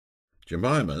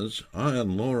Jemima's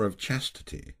Iron Law of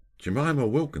Chastity. Jemima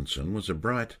Wilkinson was a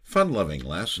bright, fun-loving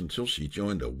lass until she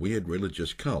joined a weird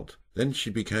religious cult. Then she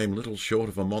became little short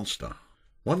of a monster.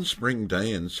 One spring day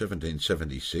in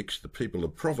 1776, the people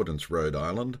of Providence, Rhode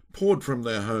Island, poured from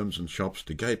their homes and shops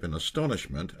to gape in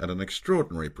astonishment at an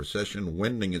extraordinary procession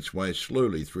wending its way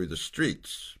slowly through the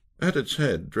streets. At its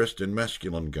head, dressed in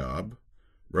masculine garb,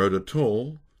 rode a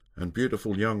tall and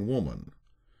beautiful young woman,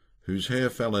 whose hair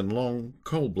fell in long,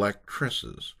 coal-black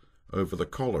tresses over the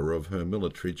collar of her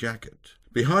military jacket.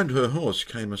 Behind her horse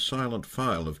came a silent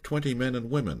file of 20 men and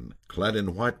women, clad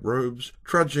in white robes,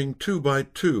 trudging 2 by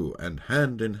 2 and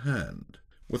hand in hand.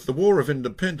 With the War of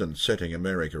Independence setting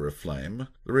America aflame,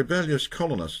 the rebellious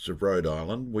colonists of Rhode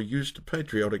Island were used to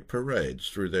patriotic parades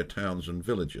through their towns and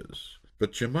villages.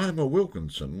 But Jemima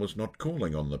Wilkinson was not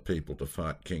calling on the people to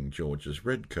fight King George's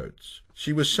redcoats.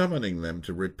 She was summoning them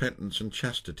to repentance and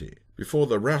chastity, before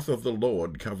the wrath of the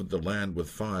Lord covered the land with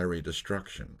fiery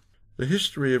destruction. The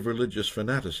history of religious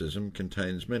fanaticism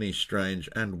contains many strange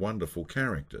and wonderful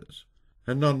characters,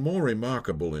 and none more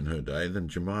remarkable in her day than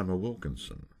Jemima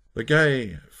Wilkinson. The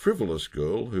gay, frivolous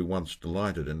girl, who once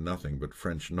delighted in nothing but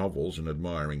French novels and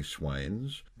admiring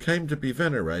swains, came to be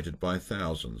venerated by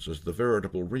thousands as the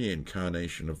veritable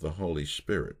reincarnation of the Holy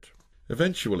Spirit.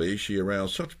 Eventually she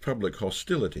aroused such public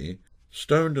hostility,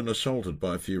 stoned and assaulted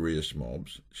by furious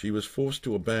mobs, she was forced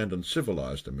to abandon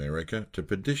civilized America to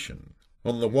perdition.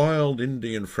 On the wild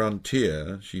Indian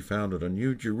frontier she founded a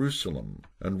new Jerusalem,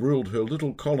 and ruled her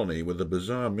little colony with a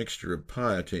bizarre mixture of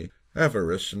piety,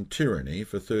 avarice, and tyranny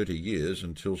for 30 years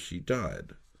until she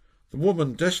died. The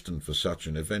woman destined for such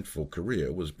an eventful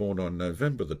career was born on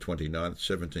November the 29th,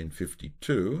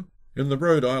 1752, in the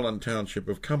Rhode Island township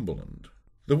of Cumberland.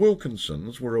 The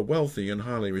Wilkinsons were a wealthy and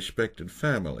highly respected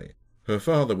family. Her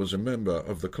father was a member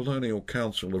of the Colonial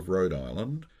Council of Rhode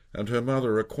Island, and her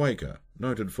mother a Quaker,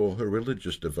 noted for her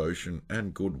religious devotion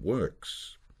and good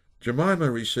works. Jemima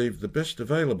received the best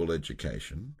available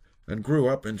education, and grew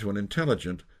up into an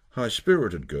intelligent,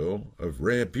 high-spirited girl of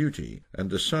rare beauty and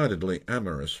decidedly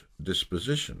amorous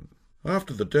disposition.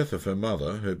 After the death of her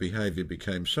mother, her behaviour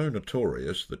became so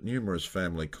notorious that numerous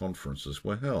family conferences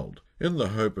were held, in the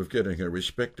hope of getting her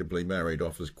respectably married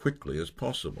off as quickly as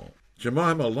possible.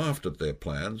 Jemima laughed at their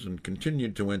plans and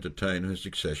continued to entertain her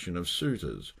succession of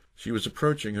suitors. She was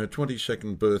approaching her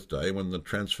 22nd birthday when the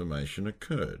transformation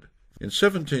occurred. In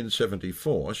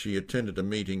 1774 she attended a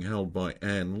meeting held by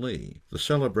Anne Lee, the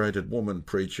celebrated woman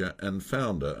preacher and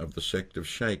founder of the sect of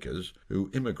Shakers,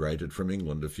 who immigrated from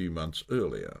England a few months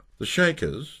earlier. The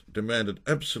Shakers demanded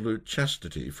absolute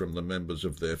chastity from the members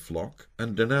of their flock,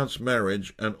 and denounced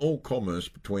marriage and all commerce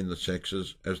between the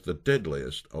sexes as the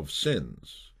deadliest of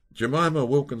sins. Jemima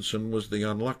Wilkinson was the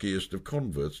unluckiest of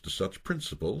converts to such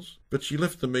principles, but she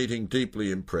left the meeting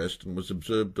deeply impressed and was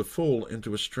observed to fall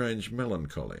into a strange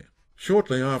melancholy.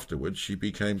 Shortly afterwards she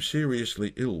became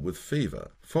seriously ill with fever,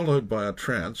 followed by a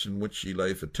trance in which she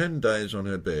lay for 10 days on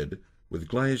her bed, with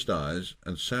glazed eyes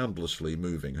and soundlessly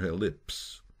moving her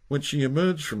lips. When she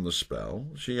emerged from the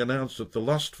spell, she announced that the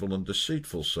lustful and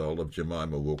deceitful soul of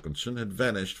Jemima Wilkinson had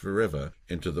vanished forever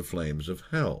into the flames of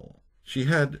hell. She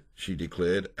had, she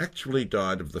declared, actually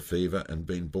died of the fever and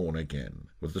been born again,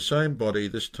 with the same body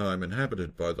this time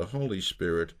inhabited by the Holy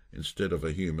Spirit instead of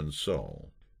a human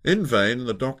soul. In vain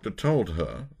the doctor told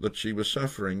her that she was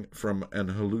suffering from an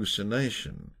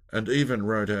hallucination, and even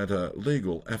wrote out a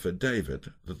legal affidavit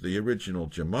that the original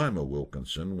Jemima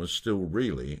Wilkinson was still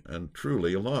really and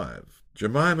truly alive.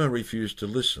 Jemima refused to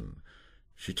listen.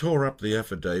 She tore up the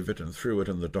affidavit and threw it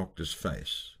in the doctor's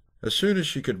face. As soon as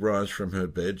she could rise from her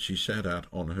bed, she set out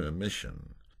on her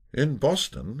mission. In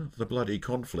Boston, the bloody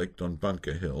conflict on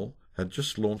Bunker Hill had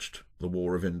just launched the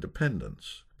War of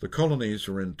Independence. The colonies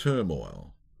were in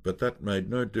turmoil, but that made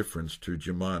no difference to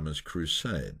Jemima's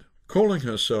crusade. Calling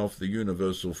herself the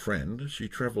Universal Friend, she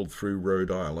travelled through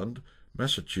Rhode Island,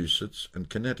 Massachusetts, and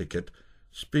Connecticut,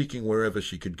 speaking wherever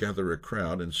she could gather a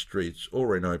crowd in streets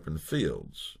or in open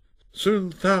fields.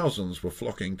 Soon thousands were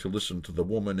flocking to listen to the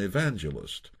woman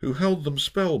evangelist, who held them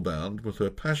spellbound with her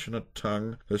passionate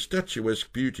tongue, her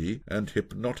statuesque beauty, and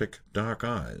hypnotic dark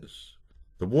eyes.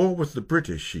 The war with the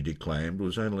British, she declaimed,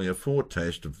 was only a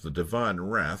foretaste of the divine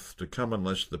wrath to come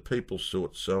unless the people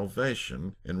sought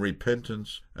salvation in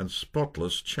repentance and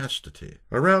spotless chastity.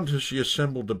 Around her she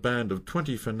assembled a band of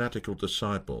 20 fanatical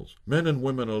disciples, men and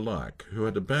women alike, who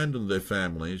had abandoned their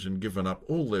families and given up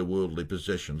all their worldly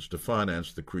possessions to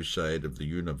finance the crusade of the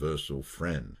Universal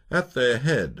Friend. At their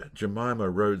head, Jemima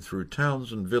rode through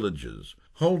towns and villages,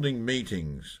 holding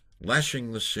meetings,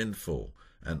 lashing the sinful,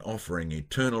 and offering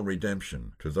eternal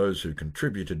redemption to those who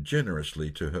contributed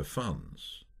generously to her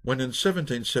funds. When in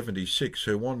 1776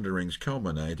 her wanderings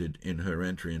culminated in her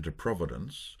entry into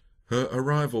Providence, her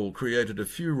arrival created a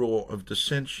furor of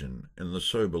dissension in the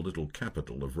sober little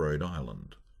capital of Rhode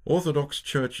Island. Orthodox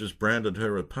churches branded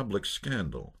her a public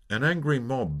scandal. An angry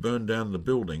mob burned down the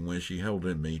building where she held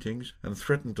her meetings and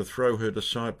threatened to throw her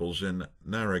disciples in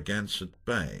Narragansett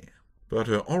Bay. But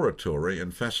her oratory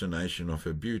and fascination of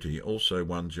her beauty also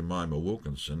won Jemima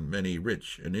Wilkinson many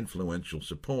rich and influential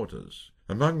supporters.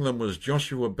 Among them was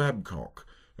Joshua Babcock,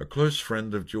 a close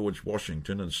friend of George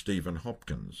Washington and Stephen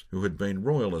Hopkins, who had been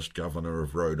Royalist governor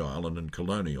of Rhode Island in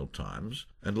colonial times,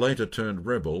 and later turned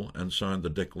rebel and signed the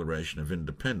Declaration of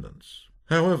Independence.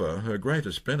 However, her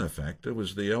greatest benefactor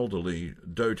was the elderly,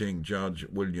 doting Judge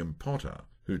William Potter,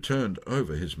 who turned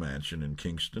over his mansion in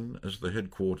Kingston as the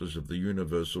headquarters of the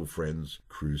Universal Friends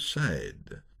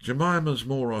Crusade. Jemima's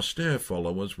more austere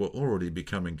followers were already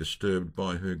becoming disturbed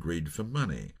by her greed for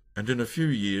money, and in a few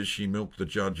years she milked the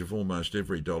judge of almost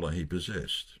every dollar he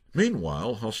possessed.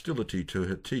 Meanwhile, hostility to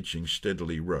her teaching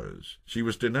steadily rose. She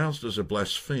was denounced as a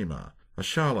blasphemer, a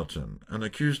charlatan, and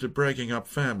accused of breaking up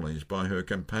families by her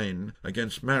campaign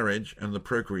against marriage and the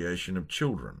procreation of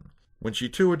children. When she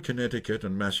toured Connecticut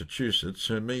and Massachusetts,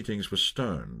 her meetings were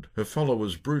stoned, her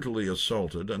followers brutally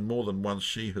assaulted, and more than once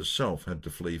she herself had to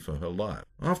flee for her life.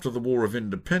 After the War of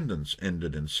Independence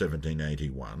ended in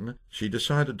 1781, she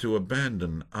decided to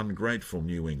abandon ungrateful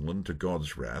New England to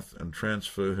God's wrath and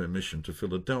transfer her mission to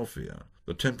Philadelphia,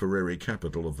 the temporary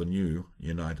capital of the new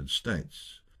United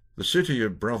States. The city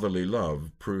of brotherly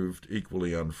love proved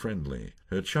equally unfriendly.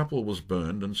 Her chapel was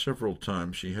burned, and several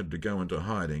times she had to go into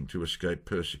hiding to escape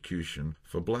persecution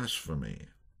for blasphemy.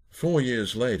 4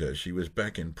 years later she was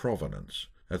back in Providence.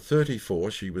 At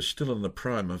 34 she was still in the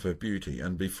prime of her beauty,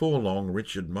 and before long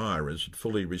rich admirers had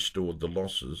fully restored the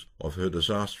losses of her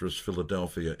disastrous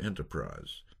Philadelphia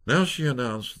enterprise. Now she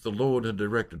announced that the Lord had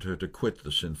directed her to quit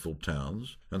the sinful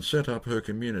towns and set up her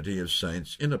community of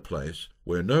saints in a place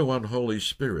where no unholy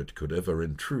spirit could ever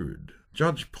intrude.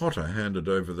 Judge Potter handed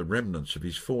over the remnants of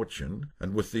his fortune,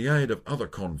 and with the aid of other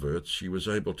converts she was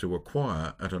able to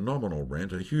acquire at a nominal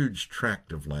rent a huge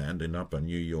tract of land in upper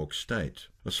New York State.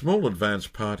 A small advance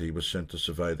party was sent to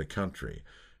survey the country,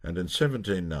 and in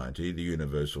 1790 the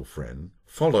Universal Friend,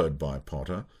 followed by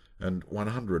Potter and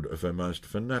 100 of her most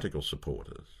fanatical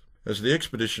supporters. As the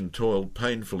expedition toiled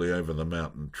painfully over the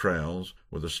mountain trails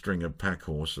with a string of pack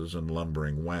horses and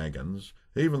lumbering wagons,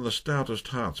 even the stoutest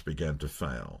hearts began to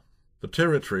fail. The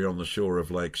territory on the shore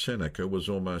of Lake Seneca was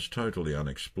almost totally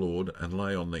unexplored and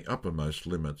lay on the uppermost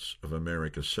limits of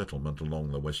America's settlement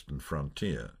along the western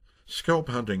frontier.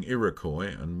 Scalp-hunting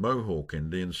Iroquois and Mohawk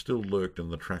Indians still lurked in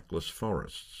the trackless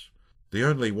forests. The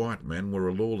only white men were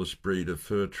a lawless breed of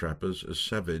fur trappers as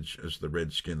savage as the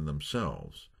redskin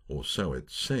themselves, or so it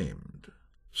seemed.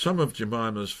 Some of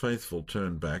Jemima's faithful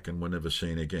turned back and were never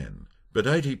seen again, but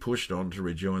 80 pushed on to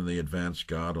rejoin the advance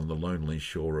guard on the lonely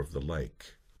shore of the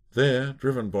lake. There,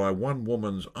 driven by one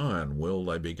woman's iron will,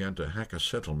 they began to hack a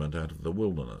settlement out of the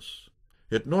wilderness.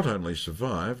 It not only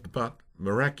survived, but,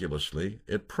 miraculously,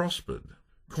 it prospered.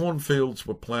 Cornfields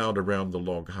were ploughed around the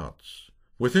log huts.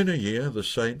 Within a year the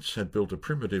saints had built a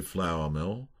primitive flour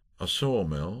mill, a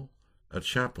sawmill, a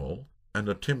chapel, and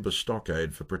a timber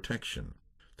stockade for protection.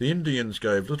 The Indians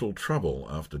gave little trouble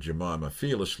after Jemima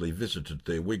fearlessly visited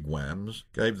their wigwams,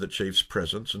 gave the chiefs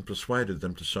presents, and persuaded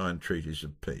them to sign treaties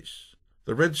of peace.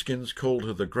 The Redskins called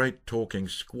her the Great Talking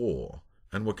Squaw,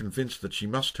 and were convinced that she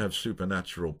must have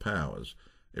supernatural powers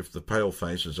if the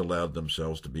palefaces allowed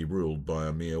themselves to be ruled by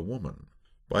a mere woman.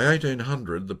 By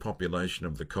 1800 the population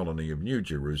of the colony of New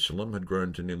Jerusalem had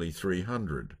grown to nearly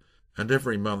 300, and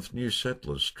every month new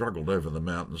settlers struggled over the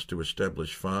mountains to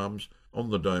establish farms on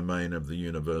the domain of the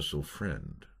Universal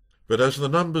Friend. But as the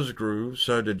numbers grew,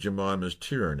 so did Jemima's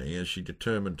tyranny, as she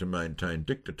determined to maintain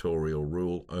dictatorial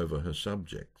rule over her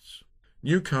subjects.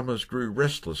 Newcomers grew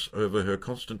restless over her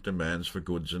constant demands for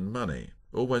goods and money,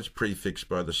 always prefixed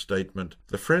by the statement,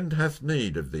 "The friend hath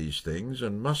need of these things,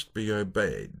 and must be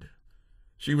obeyed."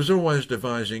 She was always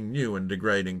devising new and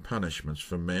degrading punishments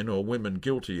for men or women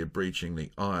guilty of breaching the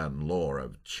iron law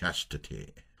of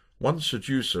chastity. One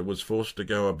seducer was forced to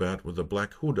go about with a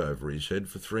black hood over his head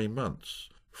for 3 months.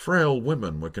 Frail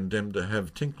women were condemned to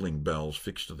have tinkling bells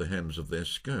fixed to the hems of their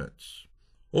skirts.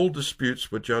 All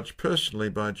disputes were judged personally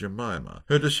by Jemima.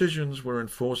 Her decisions were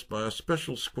enforced by a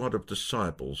special squad of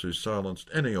disciples who silenced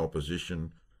any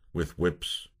opposition with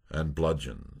whips and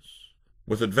bludgeons.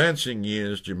 With advancing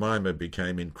years, Jemima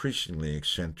became increasingly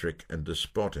eccentric and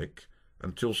despotic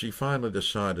until she finally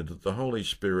decided that the Holy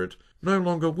Spirit no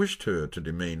longer wished her to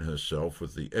demean herself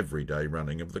with the everyday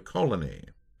running of the colony.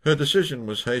 Her decision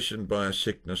was hastened by a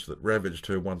sickness that ravaged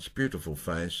her once beautiful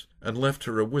face and left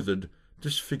her a withered,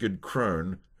 disfigured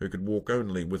crone who could walk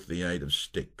only with the aid of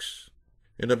sticks.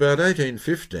 In about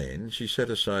 1815 she set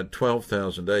aside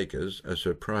 12,000 acres as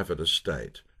her private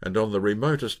estate, and on the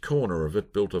remotest corner of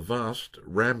it built a vast,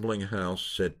 rambling house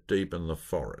set deep in the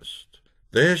forest.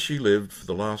 There she lived for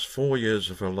the last 4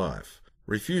 years of her life,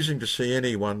 refusing to see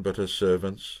anyone but her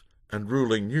servants, and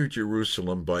ruling New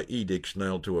Jerusalem by edicts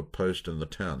nailed to a post in the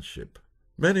township.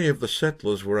 Many of the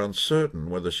settlers were uncertain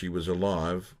whether she was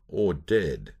alive or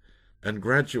dead, and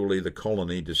gradually the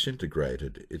colony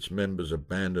disintegrated. Its members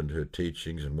abandoned her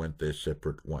teachings and went their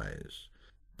separate ways.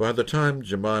 By the time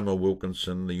Jemima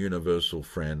Wilkinson, the universal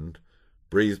friend,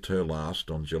 breathed her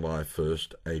last on July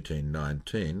 1st,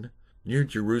 1819, New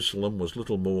Jerusalem was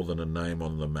little more than a name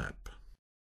on the map.